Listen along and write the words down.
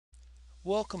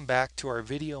Welcome back to our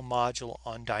video module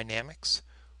on dynamics.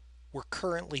 We're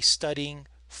currently studying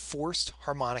forced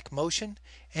harmonic motion,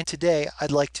 and today I'd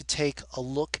like to take a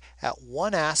look at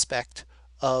one aspect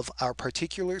of our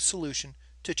particular solution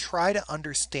to try to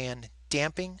understand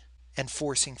damping and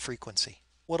forcing frequency.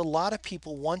 What a lot of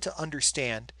people want to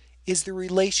understand is the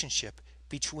relationship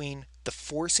between the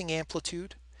forcing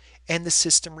amplitude and the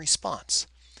system response.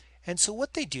 And so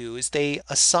what they do is they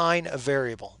assign a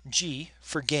variable, g,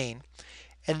 for gain,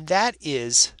 and that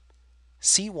is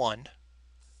C1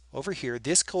 over here,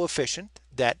 this coefficient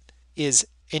that is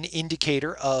an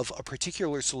indicator of a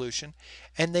particular solution,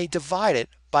 and they divide it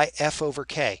by f over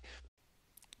k.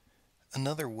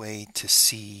 Another way to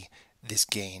see this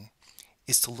gain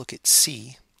is to look at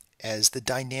C as the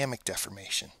dynamic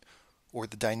deformation or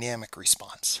the dynamic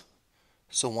response.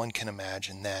 So one can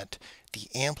imagine that the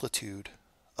amplitude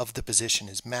of the position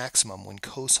is maximum when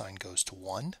cosine goes to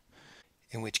 1,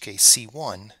 in which case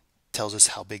C1 tells us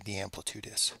how big the amplitude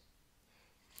is.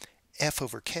 F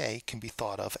over K can be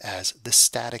thought of as the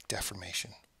static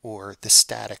deformation or the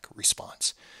static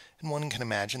response. And one can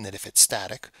imagine that if it's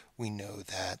static, we know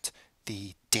that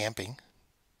the damping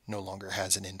no longer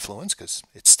has an influence because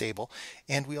it's stable,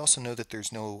 and we also know that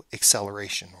there's no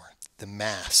acceleration, or the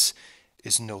mass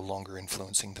is no longer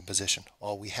influencing the position.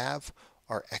 All we have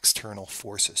are external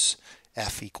forces.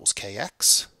 F equals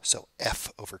kx, so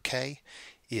F over K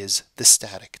is the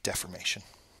static deformation.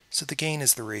 So the gain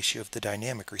is the ratio of the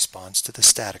dynamic response to the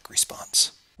static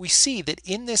response. We see that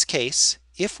in this case,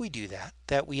 if we do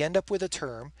that we end up with a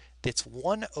term that's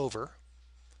 1 over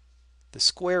the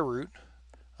square root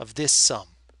of this sum.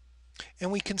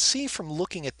 And we can see from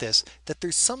looking at this that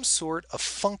there's some sort of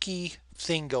funky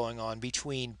thing going on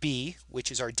between B,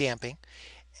 which is our damping,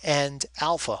 and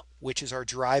alpha, which is our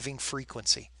driving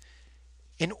frequency.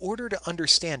 In order to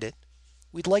understand it,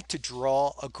 we'd like to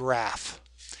draw a graph.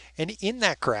 And in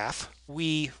that graph,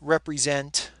 we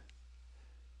represent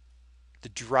the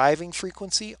driving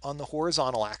frequency on the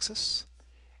horizontal axis,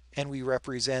 and we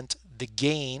represent the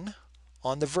gain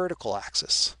on the vertical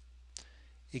axis.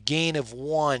 A gain of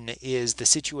 1 is the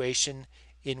situation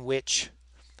in which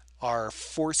our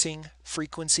forcing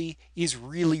frequency is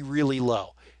really, really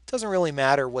low. It doesn't really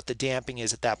matter what the damping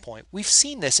is at that point. We've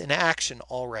seen this in action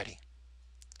already.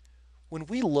 When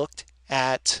we looked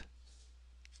at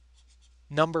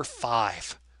number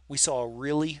 5, we saw a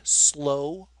really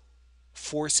slow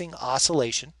forcing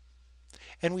oscillation,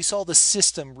 and we saw the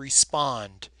system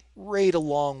respond right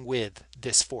along with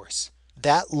this force.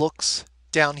 That looks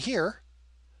down here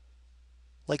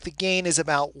like the gain is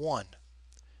about 1.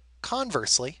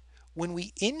 Conversely, when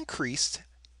we increased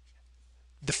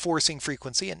the forcing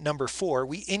frequency at number 4,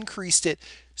 we increased it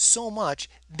so much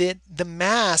that the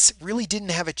mass really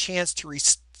didn't have a chance to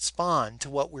respond to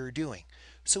what we were doing.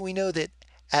 So we know that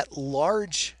at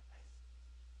large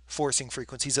forcing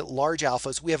frequencies, at large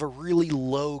alphas, we have a really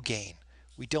low gain.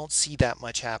 We don't see that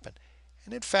much happen.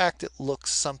 And in fact, it looks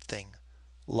something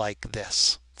like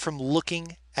this. From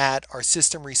looking at our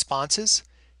system responses,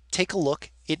 take a look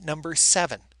at number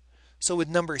 7. So with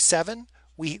number 7,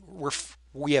 we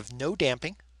have no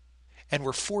damping, and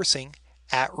we're forcing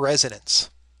at resonance.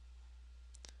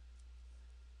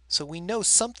 So we know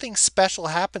something special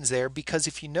happens there, because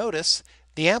if you notice,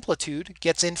 the amplitude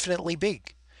gets infinitely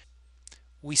big.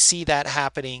 We see that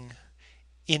happening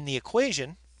in the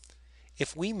equation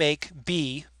if we make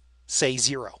B, say,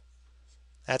 0.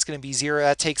 That's going to be 0.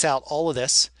 That takes out all of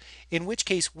this, in which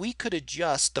case we could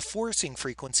adjust the forcing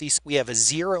frequency. We have a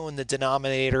 0 in the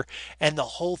denominator, and the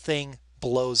whole thing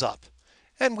blows up.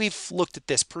 And we've looked at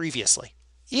this previously.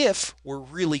 If we're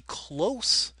really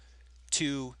close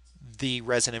to the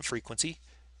resonant frequency,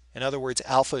 in other words,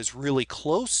 alpha is really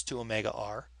close to omega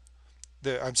r,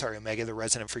 omega, the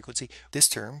resonant frequency, this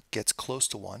term gets close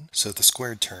to 1, so the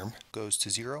squared term goes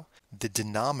to 0. The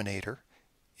denominator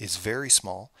is very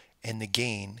small, and the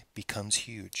gain becomes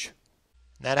huge.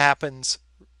 That happens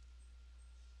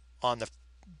on the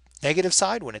negative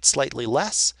side when it's slightly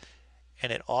less,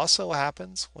 and it also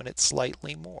happens when it's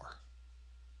slightly more.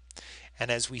 And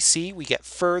as we see, we get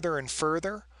further and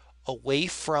further away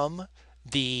from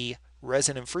the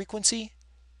resonant frequency.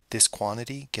 This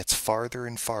quantity gets farther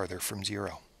and farther from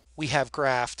 0. We have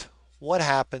graphed what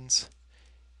happens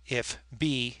if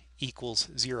B equals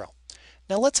 0.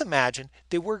 Now let's imagine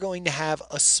that we're going to have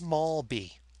a small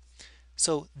b.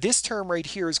 So this term right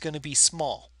here is going to be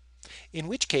small, in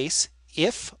which case,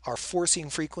 if our forcing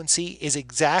frequency is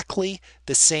exactly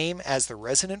the same as the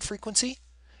resonant frequency,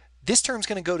 this term's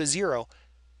going to go to 0,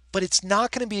 but it's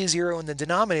not going to be a 0 in the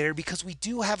denominator because we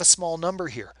do have a small number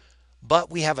here. But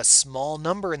we have a small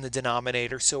number in the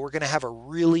denominator, so we're going to have a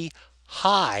really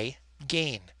high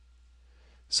gain.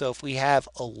 So if we have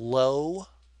a low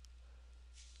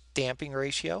damping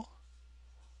ratio,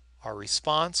 our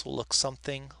response will look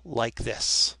something like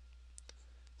this.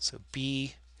 So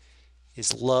B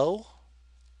is low.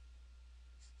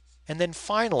 And then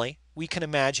finally, we can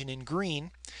imagine in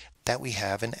green that we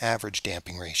have an average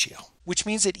damping ratio. Which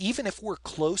means that even if we're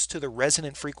close to the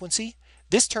resonant frequency,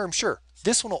 this term, sure,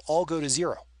 this one will all go to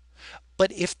zero.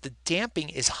 But if the damping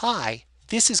is high,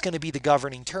 this is going to be the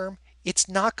governing term. It's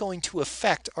not going to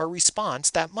affect our response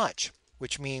that much,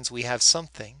 which means we have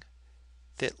something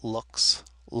that looks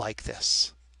like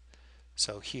this.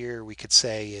 So here we could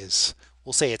say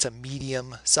we'll say it's a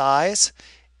medium size,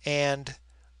 and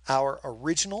our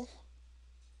original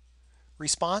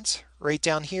response right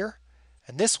down here,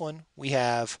 and this one we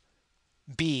have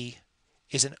B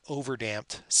is an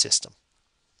overdamped system.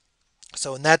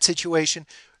 So in that situation,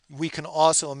 we can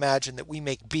also imagine that we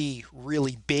make B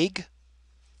really big.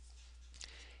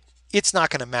 It's not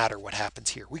going to matter what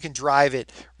happens here. We can drive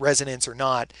it resonance or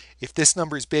not. If this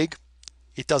number is big,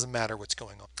 it doesn't matter what's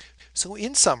going on. So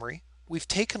in summary, we've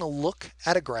taken a look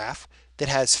at a graph that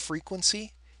has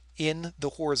frequency in the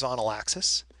horizontal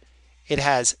axis. It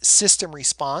has system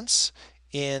response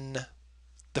in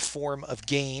the form of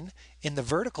gain in the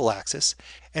vertical axis,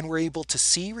 and we're able to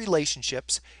see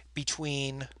relationships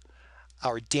between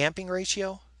our damping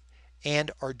ratio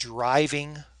and our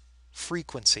driving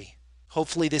frequency.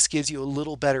 Hopefully this gives you a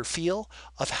little better feel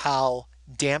of how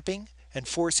damping and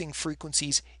forcing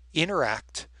frequencies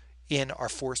interact in our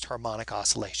forced harmonic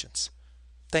oscillations.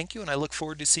 Thank you, and I look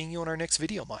forward to seeing you in our next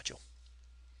video module.